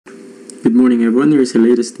Good morning everyone, here's the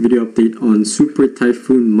latest video update on Super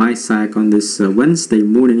Typhoon Maysak on this Wednesday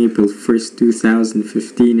morning, April 1st,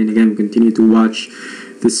 2015. And again, we continue to watch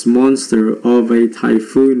this monster of a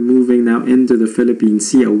typhoon moving now into the Philippine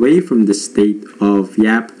Sea away from the state of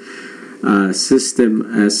Yap.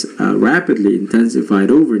 System has rapidly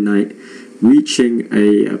intensified overnight, reaching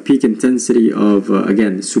a peak intensity of,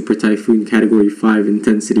 again, Super Typhoon Category 5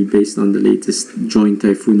 intensity based on the latest Joint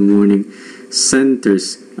Typhoon Warning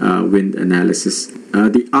Center's wind analysis.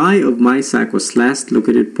 The eye of Maysak was last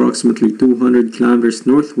located approximately 200 kilometers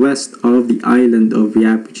northwest of the island of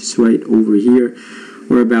Yap, which is right over here,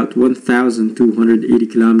 or about 1,280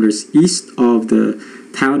 kilometers east of the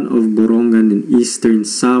town of Borongan in eastern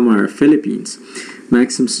Samar, Philippines.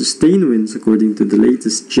 Maximum sustained winds, according to the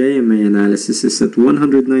latest JMA analysis, is at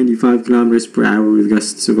 195 kilometers per hour with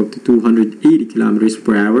gusts of up to 280 kilometers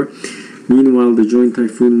per hour. Meanwhile, the Joint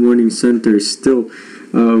Typhoon Warning Center is still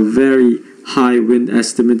very high wind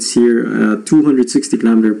estimates here, 260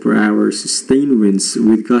 km per hour sustained winds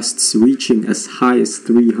with gusts reaching as high as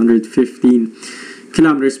 315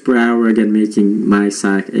 kilometers per hour, again making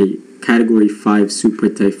Maysak a Category 5 Super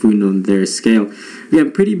Typhoon on their scale.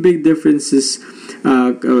 Again, pretty big differences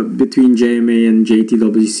between JMA and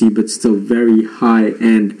JTWC, but still very high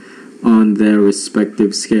end on their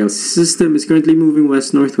respective scales. The system is currently moving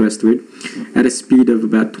west-northwestward at a speed of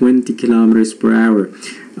about 20 kilometers per hour.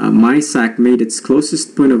 Maysak made its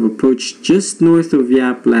closest point of approach just north of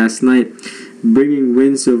Yap last night, bringing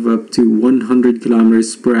winds of up to 100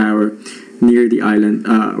 kilometers per hour near the island,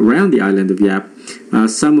 around the island of Yap.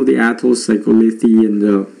 Some of the atolls like Olithi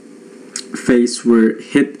and Face were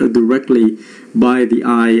hit directly by the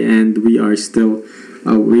eye, and we are still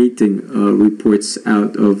awaiting reports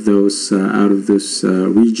out of those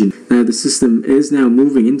region. Now the system is now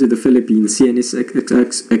moving into the Philippine Sea and is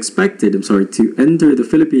expected to enter the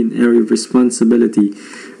Philippine area of responsibility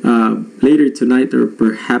later tonight or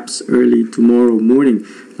perhaps early tomorrow morning.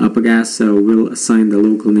 Pag-asa will assign the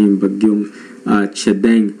local name Bagyong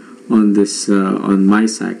Chedeng on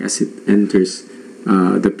Maysak as it enters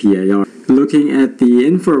the PIR. Looking at the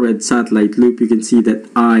infrared satellite loop, you can see that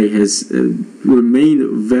eye has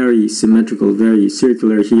remained very symmetrical, very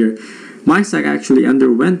circular here. Maysak actually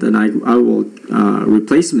underwent an owl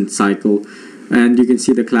replacement cycle, and you can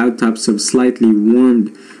see the cloud tops have slightly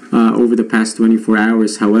warmed over the past 24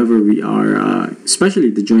 hours. However, we are,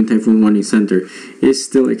 especially the Joint Typhoon Warning Center, is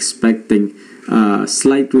still expecting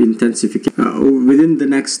slight intensification within the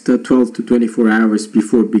next 12 to 24 hours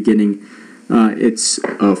before beginning its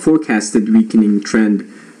forecasted weakening trend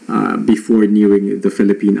before nearing the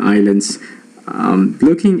Philippine Islands.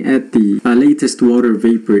 Looking at the latest water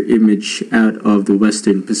vapor image out of the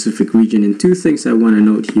Western Pacific region, and two things I want to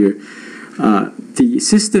note here. The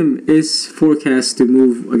system is forecast to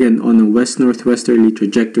move again on a west-northwesterly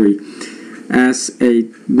trajectory as a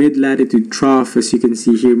mid-latitude trough, as you can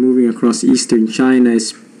see here, moving across eastern China,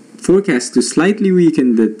 is forecast to slightly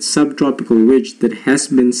weaken the subtropical ridge that has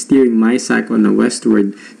been steering Maysak on a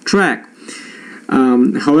westward track.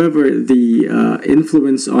 However, the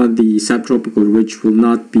influence on the subtropical ridge will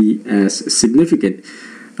not be as significant.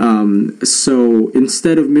 So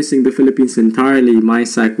instead of missing the Philippines entirely,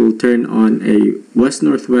 Maysak will turn on a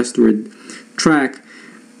west-northwestward track,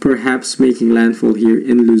 perhaps making landfall here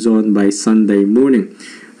in Luzon by Sunday morning.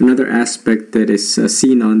 Another aspect that is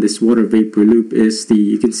seen on this water vapor loop is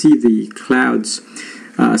you can see the clouds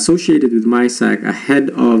associated with Maysak ahead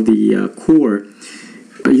of the core.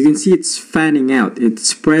 You can see it's fanning out, it's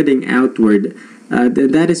spreading outward.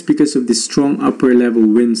 That is because of the strong upper level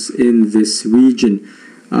winds in this region.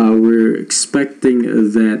 We're expecting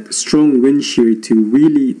that strong wind shear to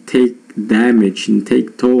really take damage and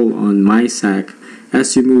take toll on Maysak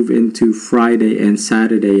as you move into Friday and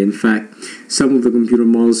Saturday. In fact, some of the computer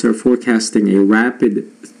models are forecasting a rapid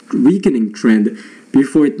weakening trend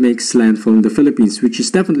before it makes landfall in the Philippines, which is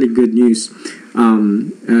definitely good news,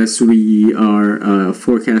 as we are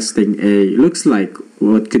forecasting looks like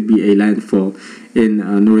what could be a landfall in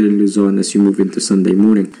Northern Luzon as you move into Sunday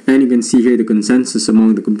morning. And you can see here the consensus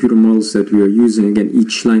among the computer models that we are using. Again,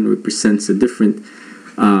 each line represents a different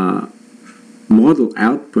model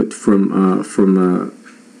output from a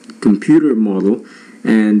computer model,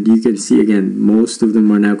 and you can see again most of them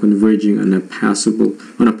are now converging on a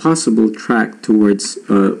possible track towards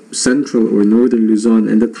central or northern Luzon.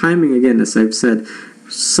 And the timing, again, as I've said,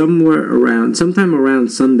 sometime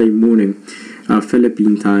around Sunday morning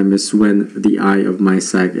Philippine time is when the eye of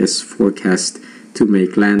Maysak is forecast to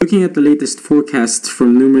make land. Looking at the latest forecasts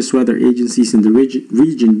from numerous weather agencies in the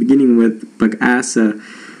region, beginning with Pag-asa,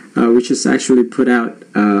 which has actually put out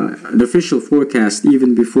an official forecast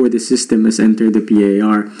even before the system has entered the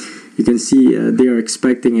PAR. You can see they are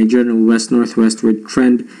expecting a general west-northwestward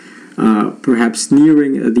trend, perhaps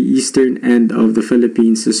nearing the eastern end of the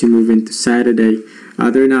Philippines as you move into Saturday.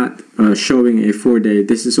 They're not showing a 4-day.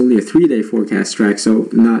 This is only a 3-day forecast track, so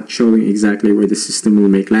not showing exactly where the system will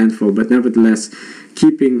make landfall, but nevertheless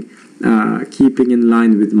keeping in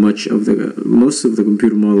line with most of the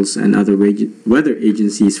computer models and other weather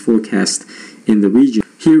agencies' forecast in the region.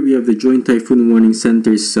 Here we have the Joint Typhoon Warning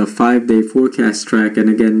Center's 5-day forecast track, and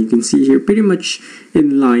again you can see here pretty much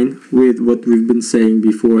in line with what we've been saying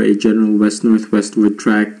before, a general west-northwestward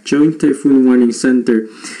track. Joint Typhoon Warning Center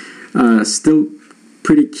still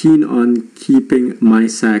pretty keen on keeping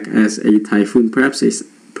Maysak as a typhoon, perhaps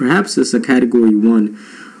as a Category 1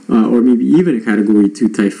 or maybe even a Category 2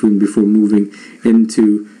 typhoon before moving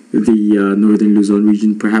into the Northern Luzon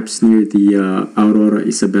region, perhaps near the Aurora,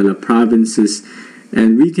 Isabela provinces,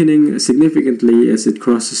 and weakening significantly as it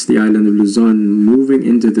crosses the island of Luzon, moving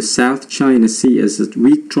into the South China Sea as a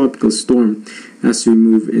weak tropical storm as we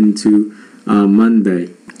move into Monday.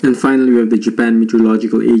 And finally, we have the Japan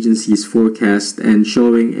Meteorological Agency's forecast and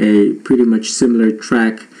showing a pretty much similar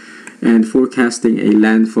track and forecasting a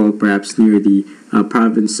landfall perhaps near the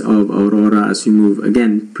province of Aurora as we move.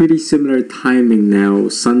 Again, pretty similar timing now,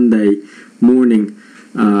 Sunday morning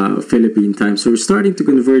Philippine time. So we're starting to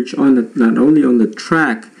converge on not only on the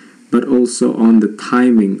track but also on the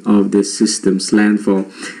timing of this system's landfall.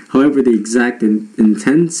 However, the exact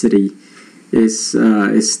intensity is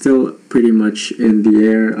still pretty much in the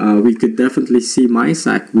air. We could definitely see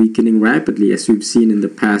Maysak weakening rapidly as we've seen in the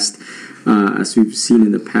past.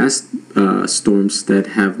 Storms that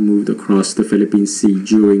have moved across the Philippine Sea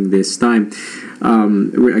during this time.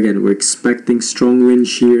 We're expecting strong wind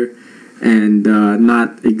shear and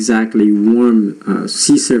not exactly warm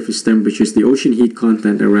sea surface temperatures. The ocean heat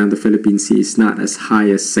content around the Philippine Sea is not as high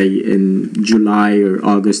as, say, in July or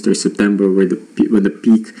August or September, when the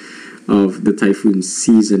peak of the typhoon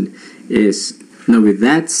season is. Now, with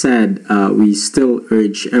that said, we still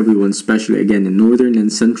urge everyone, especially again in northern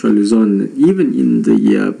and central Luzon, even in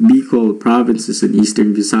the Bicol provinces and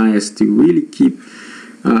eastern Visayas, to really keep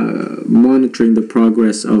monitoring the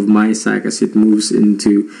progress of Maysak as it moves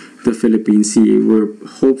into the Philippine Sea.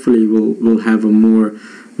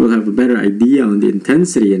 We'll have a better idea on the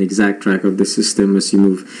intensity and exact track of the system as you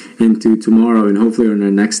move into tomorrow, and hopefully on our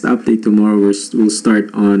next update tomorrow we'll start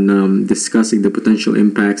on discussing the potential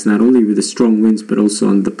impacts, not only with the strong winds but also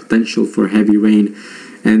on the potential for heavy rain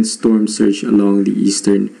and storm surge along the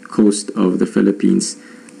eastern coast of the Philippines.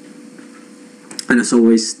 And as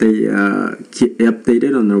always, stay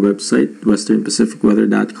updated on our website,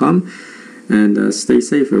 westernpacificweather.com, and stay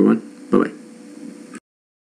safe, everyone. Bye-bye.